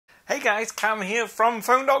Hey guys, Cam here from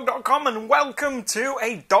PhoneDog.com and welcome to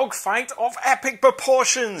a dogfight of epic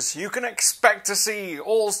proportions. You can expect to see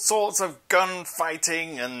all sorts of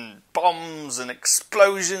gunfighting and bombs and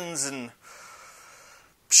explosions and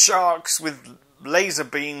sharks with laser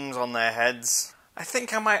beams on their heads. I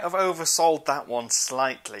think I might have oversold that one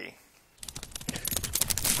slightly.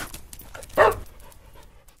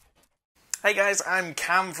 Hey guys, I'm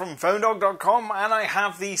Cam from PhoneDog.com and I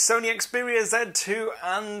have the Sony Xperia Z2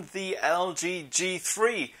 and the LG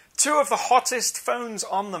G3. Two of the hottest phones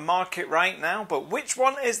on the market right now, but which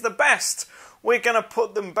one is the best? We're going to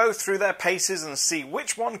put them both through their paces and see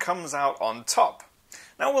which one comes out on top.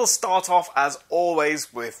 Now we'll start off as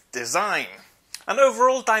always with design. And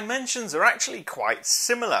overall dimensions are actually quite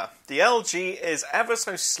similar. The LG is ever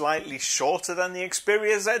so slightly shorter than the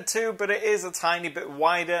Xperia Z2, but it is a tiny bit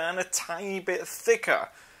wider and a tiny bit thicker.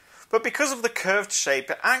 But because of the curved shape,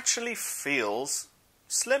 it actually feels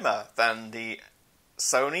slimmer than the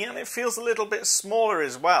Sony, and it feels a little bit smaller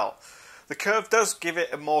as well. The curve does give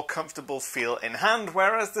it a more comfortable feel in hand,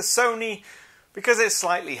 whereas the Sony, because it's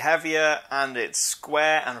slightly heavier and it's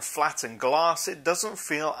square and flat and glass, it doesn't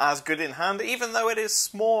feel as good in hand, even though it is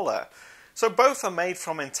smaller. So both are made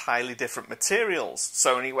from entirely different materials.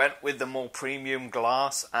 Sony went with the more premium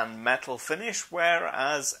glass and metal finish,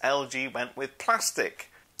 whereas LG went with plastic.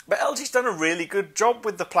 But LG's done a really good job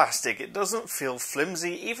with the plastic. It doesn't feel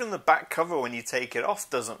flimsy. Even the back cover, when you take it off,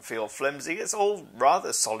 doesn't feel flimsy. It's all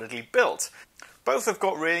rather solidly built. Both have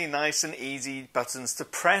got really nice and easy buttons to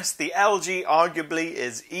press. The LG arguably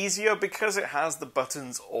is easier because it has the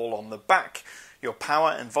buttons all on the back. Your power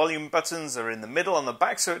and volume buttons are in the middle on the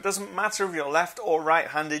back, so it doesn't matter if you're left or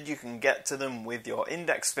right-handed, you can get to them with your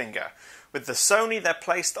index finger. With the Sony, they're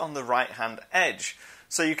placed on the right-hand edge,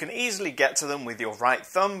 so you can easily get to them with your right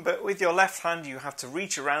thumb, but with your left hand you have to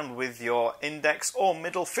reach around with your index or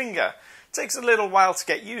middle finger. It takes a little while to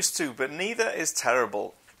get used to, but neither is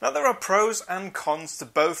terrible. Now there are pros and cons to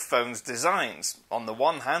both phones' designs. On the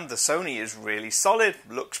one hand, the Sony is really solid,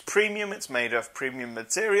 looks premium, it's made of premium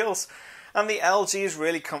materials, and the LG is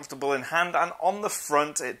really comfortable in hand, and on the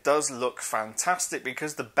front it does look fantastic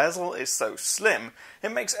because the bezel is so slim,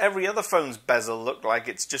 it makes every other phone's bezel look like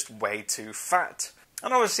it's just way too fat.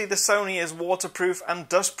 And obviously the Sony is waterproof and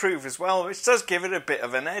dustproof as well, which does give it a bit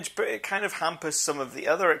of an edge, but it kind of hampers some of the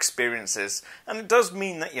other experiences. And it does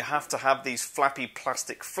mean that you have to have these flappy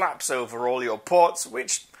plastic flaps over all your ports,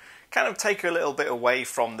 which kind of take a little bit away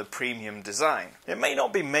from the premium design. It may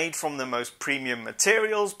not be made from the most premium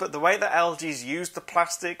materials, but the way that LG's used the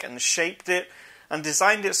plastic and shaped it and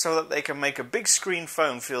designed it so that they can make a big screen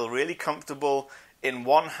phone feel really comfortable in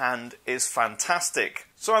one hand is fantastic.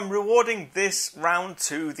 So I'm rewarding this round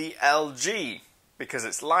to the LG because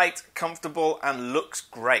it's light, comfortable and looks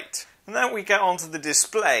great. And then we get onto the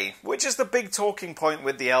display, which is the big talking point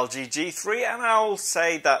with the LG G3, and I'll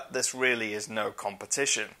say that this really is no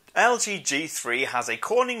competition. LG G3 has a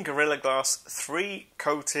Corning Gorilla Glass 3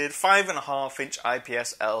 coated 5.5-inch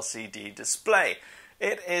IPS LCD display.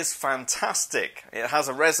 It is fantastic. It has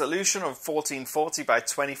a resolution of 1440 by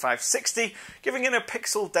 2560, giving it a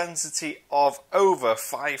pixel density of over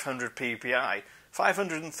 500 ppi.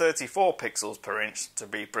 534 pixels per inch to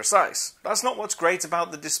be precise. That's not what's great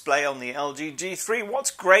about the display on the LG G3. What's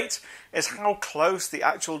great is how close the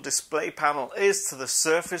actual display panel is to the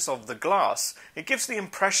surface of the glass. It gives the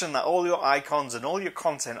impression that all your icons and all your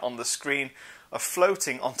content on the screen are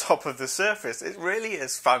floating on top of the surface. It really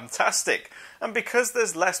is fantastic. And because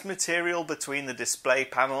there's less material between the display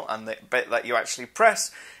panel and the bit that you actually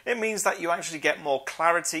press, it means that you actually get more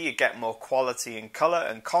clarity, you get more quality in colour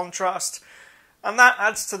and contrast, and that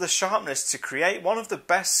adds to the sharpness to create one of the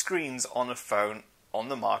best screens on a phone on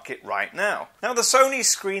the market right now. Now the Sony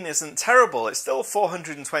screen isn't terrible, it's still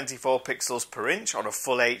 424 pixels per inch on a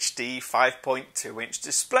full HD 5.2 inch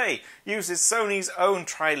display, uses Sony's own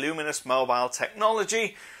triluminous mobile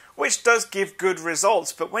technology, which does give good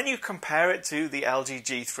results, but when you compare it to the LG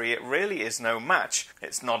G3 it really is no match.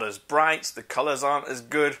 It's not as bright, the colours aren't as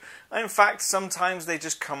good, and in fact sometimes they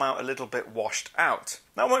just come out a little bit washed out.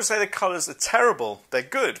 Now I won't say the colours are terrible, they're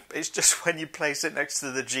good, it's just when you place it next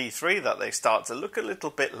to the G3 that they start to look a little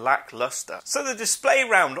bit lackluster. So the display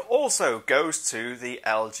round also goes to the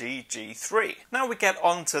LG G3. Now we get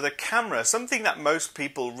on to the camera, something that most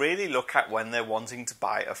people really look at when they're wanting to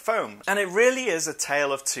buy a phone. And it really is a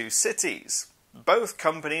tale of two cities. Both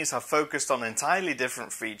companies have focused on entirely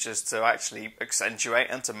different features to actually accentuate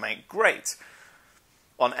and to make great.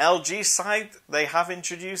 On LG's side, they have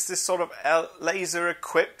introduced this sort of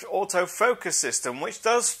laser-equipped autofocus system, which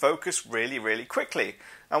does focus really, really quickly.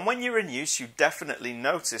 And when you're in use, you definitely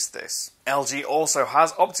notice this. LG also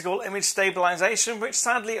has optical image stabilization, which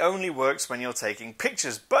sadly only works when you're taking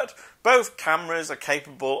pictures, but both cameras are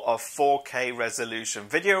capable of 4K resolution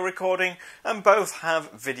video recording, and both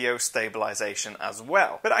have video stabilization as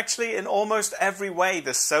well. But actually, in almost every way,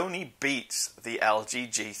 the Sony beats the LG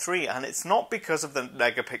G3, and it's not because of the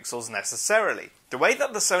megapixels necessarily. The way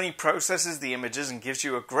that the Sony processes the images and gives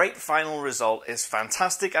you a great final result is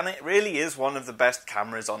fantastic, and it really is one of the best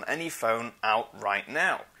cameras on any phone out right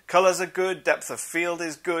now. Colours are good, depth of field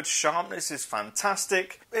is good, sharpness is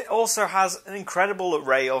fantastic. It also has an incredible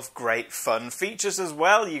array of great fun features as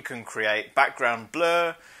well. You can create background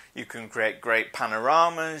blur, you can create great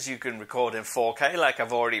panoramas, you can record in 4K like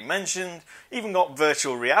I've already mentioned, even got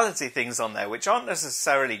virtual reality things on there which aren't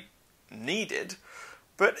necessarily needed,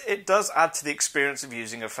 but it does add to the experience of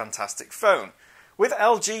using a fantastic phone. With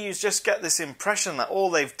LG you just get this impression that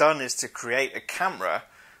all they've done is to create a camera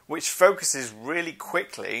which focuses really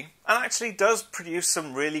quickly and actually does produce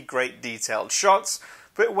some really great detailed shots,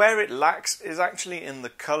 but where it lacks is actually in the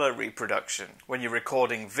color reproduction. When you're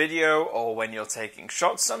recording video or when you're taking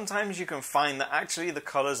shots, sometimes you can find that actually the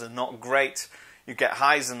colors are not great. You get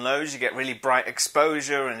highs and lows, you get really bright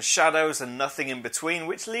exposure and shadows and nothing in between,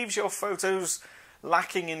 which leaves your photos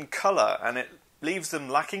lacking in color, and it leaves them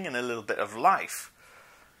lacking in a little bit of life.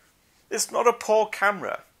 It's not a poor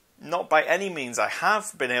camera. Not by any means. I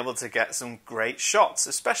have been able to get some great shots,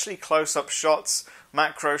 especially close-up shots.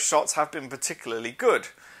 Macro shots have been particularly good,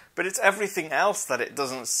 but it's everything else that it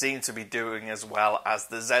doesn't seem to be doing as well as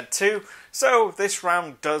the Z2, so this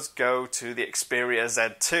round does go to the Xperia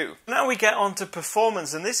Z2. Now we get on to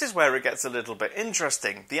performance, and this is where it gets a little bit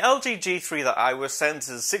interesting. The LG G3 that I was sent is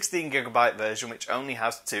a 16GB version which only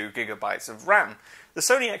has 2GB of RAM. The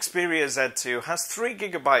Sony Xperia Z2 has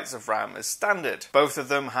 3GB of RAM as standard. Both of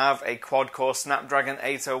them have a quad-core Snapdragon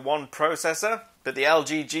 801 processor, but the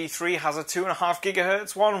LG G3 has a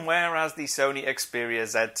 2.5GHz one, whereas the Sony Xperia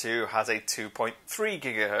Z2 has a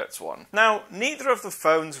 2.3GHz one. Now, neither of the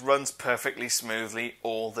phones runs perfectly smoothly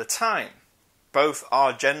all the time. Both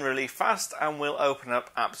are generally fast and will open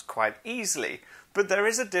up apps quite easily, but there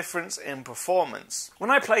is a difference in performance. When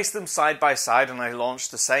I placed them side by side and I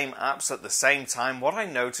launched the same apps at the same time, what I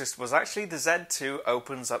noticed was actually the Z2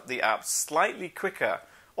 opens up the apps slightly quicker,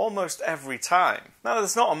 almost every time. Now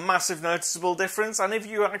there's not a massive noticeable difference, and if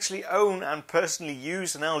you actually own and personally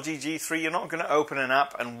use an LG G3, you're not going to open an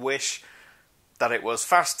app and wish that it was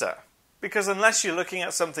faster. Because unless you're looking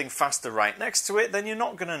at something faster right next to it, then you're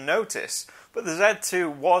not going to notice. But the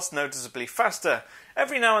Z2 was noticeably faster.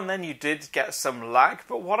 Every now and then you did get some lag,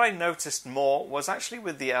 but what I noticed more was actually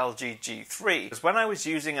with the LG G3. Because when I was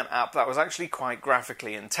using an app that was actually quite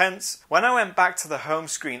graphically intense, when I went back to the home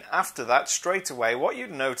screen after that, straight away, what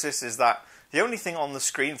you'd notice is that the only thing on the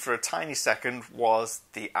screen for a tiny second was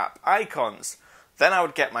the app icons. Then I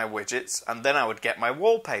would get my widgets, and then I would get my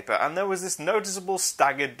wallpaper, and there was this noticeable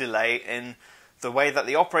staggered delay in the way that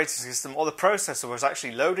the operating system or the processor was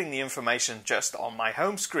actually loading the information just on my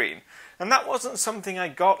home screen. And that wasn't something I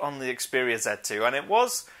got on the Xperia Z2, and it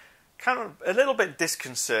was kind of a little bit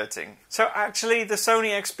disconcerting. So actually the Sony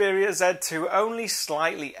Xperia Z2 only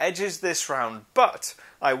slightly edges this round, but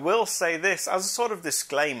I will say this as a sort of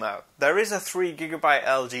disclaimer. There is a 3GB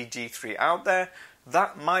LG G3 out there.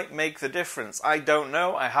 That might make the difference. I don't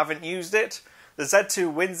know, I haven't used it. The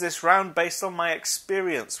Z2 wins this round based on my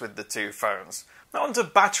experience with the two phones. Now on to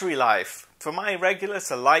battery life. For my regular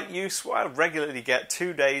to light use, I regularly get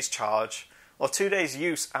 2 days charge, or 2 days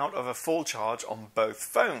use out of a full charge on both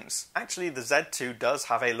phones. Actually, the Z2 does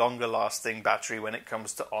have a longer lasting battery when it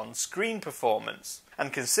comes to on-screen performance.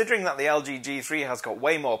 And considering that the LG G3 has got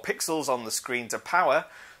way more pixels on the screen to power,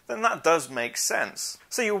 then that does make sense.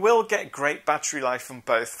 So you will get great battery life from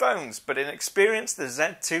both phones, but in experience the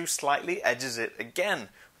Z2 slightly edges it again,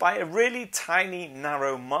 by a really tiny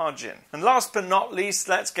narrow margin. And last but not least,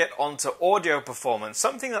 let's get on to audio performance,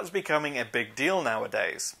 something that's becoming a big deal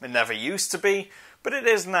nowadays. It never used to be, but it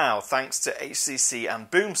is now thanks to HCC and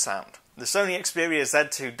boom sound. The Sony Xperia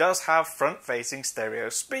Z2 does have front-facing stereo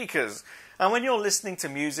speakers, and when you're listening to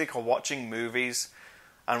music or watching movies,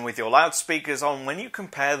 and with your loudspeakers on, when you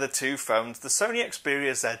compare the two phones, the Sony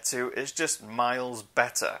Xperia Z2 is just miles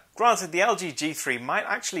better. Granted, the LG G3 might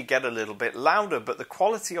actually get a little bit louder, but the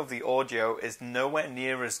quality of the audio is nowhere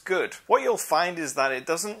near as good. What you'll find is that it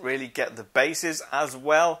doesn't really get the basses as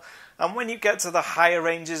well, and when you get to the higher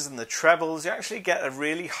ranges and the trebles, you actually get a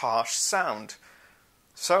really harsh sound.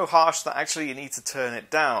 So harsh that actually you need to turn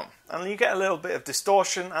it down. And you get a little bit of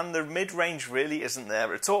distortion, and the mid-range really isn't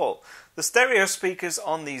there at all. The stereo speakers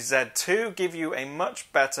on the Z2 give you a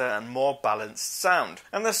much better and more balanced sound.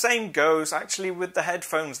 And the same goes actually with the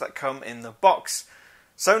headphones that come in the box.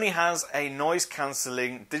 Sony has a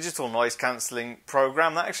digital noise cancelling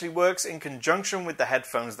program that actually works in conjunction with the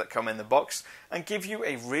headphones that come in the box and give you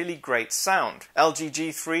a really great sound. LG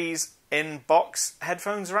G3's in-box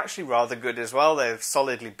headphones are actually rather good as well. They're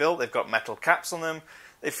solidly built, they've got metal caps on them,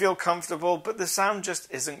 they feel comfortable, but the sound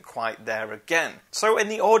just isn't quite there again. So in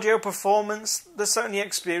the audio performance, the Sony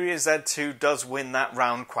Xperia Z2 does win that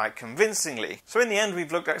round quite convincingly. So in the end,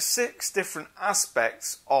 we've looked at 6 different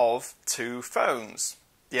aspects of 2 phones.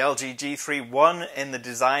 The LG G3 won in the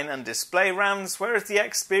design and display rounds, whereas the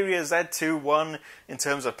Xperia Z2 won in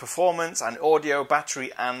terms of performance and audio,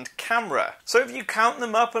 battery and camera. So if you count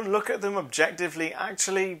them up and look at them objectively,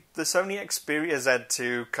 actually the Sony Xperia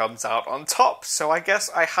Z2 comes out on top. So I guess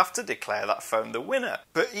I have to declare that phone the winner.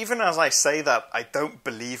 But even as I say that, I don't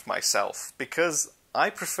believe myself, because I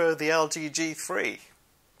prefer the LG G3.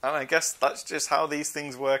 And I guess that's just how these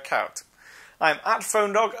things work out. I'm at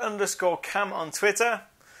PhoneDog_Cam on Twitter.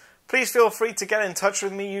 Please feel free to get in touch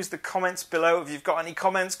with me. Use the comments below if you've got any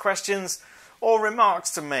comments, questions, or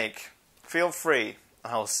remarks to make. Feel free.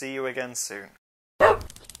 I'll see you again soon.